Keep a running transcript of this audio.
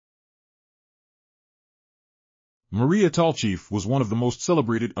Maria Tallchief was one of the most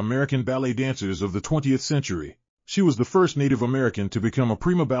celebrated American ballet dancers of the 20th century. She was the first Native American to become a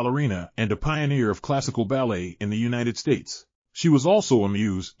prima ballerina and a pioneer of classical ballet in the United States. She was also a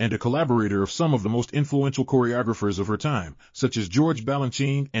muse and a collaborator of some of the most influential choreographers of her time, such as George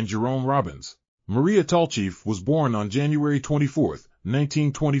Balanchine and Jerome Robbins. Maria Tallchief was born on January 24,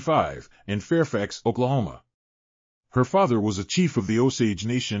 1925, in Fairfax, Oklahoma. Her father was a chief of the Osage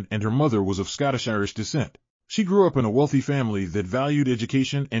Nation and her mother was of Scottish-Irish descent. She grew up in a wealthy family that valued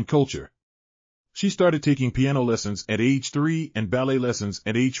education and culture. She started taking piano lessons at age 3 and ballet lessons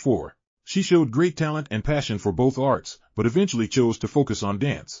at age 4. She showed great talent and passion for both arts, but eventually chose to focus on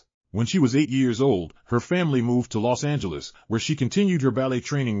dance. When she was 8 years old, her family moved to Los Angeles, where she continued her ballet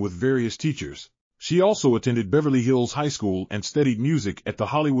training with various teachers. She also attended Beverly Hills High School and studied music at the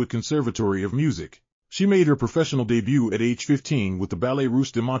Hollywood Conservatory of Music. She made her professional debut at age 15 with the Ballet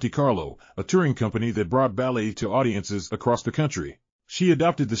Russe de Monte Carlo, a touring company that brought ballet to audiences across the country. She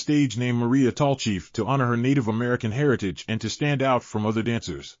adopted the stage name Maria Tallchief to honor her Native American heritage and to stand out from other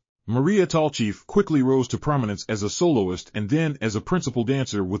dancers. Maria Tallchief quickly rose to prominence as a soloist and then as a principal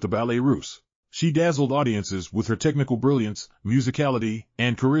dancer with the Ballet Russe. She dazzled audiences with her technical brilliance, musicality,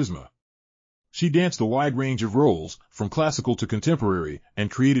 and charisma. She danced a wide range of roles, from classical to contemporary,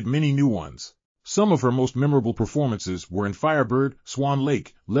 and created many new ones. Some of her most memorable performances were in Firebird, Swan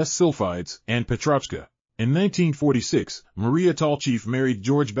Lake, Les Sylphides, and Petrovska. In 1946, Maria Tallchief married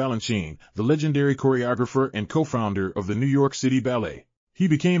George Balanchine, the legendary choreographer and co-founder of the New York City Ballet. He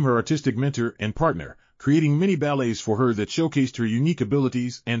became her artistic mentor and partner, creating many ballets for her that showcased her unique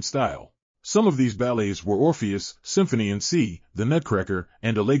abilities and style. Some of these ballets were Orpheus, Symphony in C, The Nutcracker,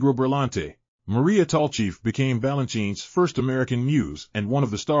 and Allegro Brillante. Maria Tallchief became Balanchine's first American muse and one of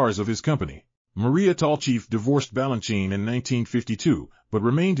the stars of his company. Maria Tallchief divorced Balanchine in 1952, but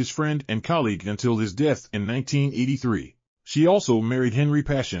remained his friend and colleague until his death in 1983. She also married Henry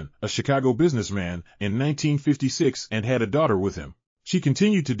Passion, a Chicago businessman, in 1956 and had a daughter with him. She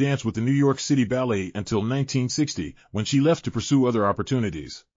continued to dance with the New York City Ballet until 1960, when she left to pursue other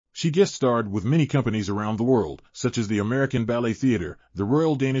opportunities. She guest starred with many companies around the world, such as the American Ballet Theatre, the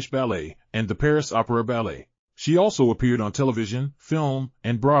Royal Danish Ballet, and the Paris Opera Ballet. She also appeared on television, film,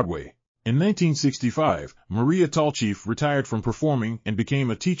 and Broadway. In 1965, Maria Tallchief retired from performing and became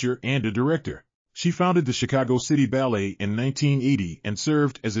a teacher and a director. She founded the Chicago City Ballet in 1980 and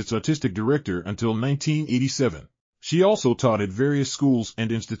served as its artistic director until 1987. She also taught at various schools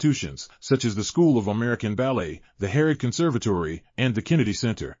and institutions, such as the School of American Ballet, the Harrod Conservatory, and the Kennedy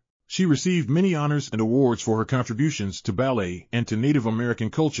Center. She received many honors and awards for her contributions to ballet and to Native American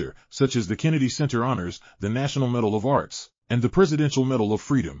culture, such as the Kennedy Center Honors, the National Medal of Arts, and the Presidential Medal of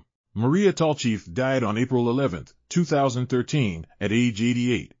Freedom. Maria Tallchief died on April 11, 2013, at age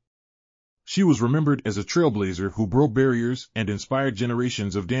 88. She was remembered as a trailblazer who broke barriers and inspired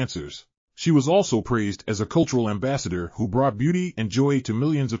generations of dancers. She was also praised as a cultural ambassador who brought beauty and joy to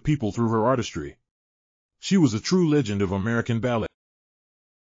millions of people through her artistry. She was a true legend of American ballet.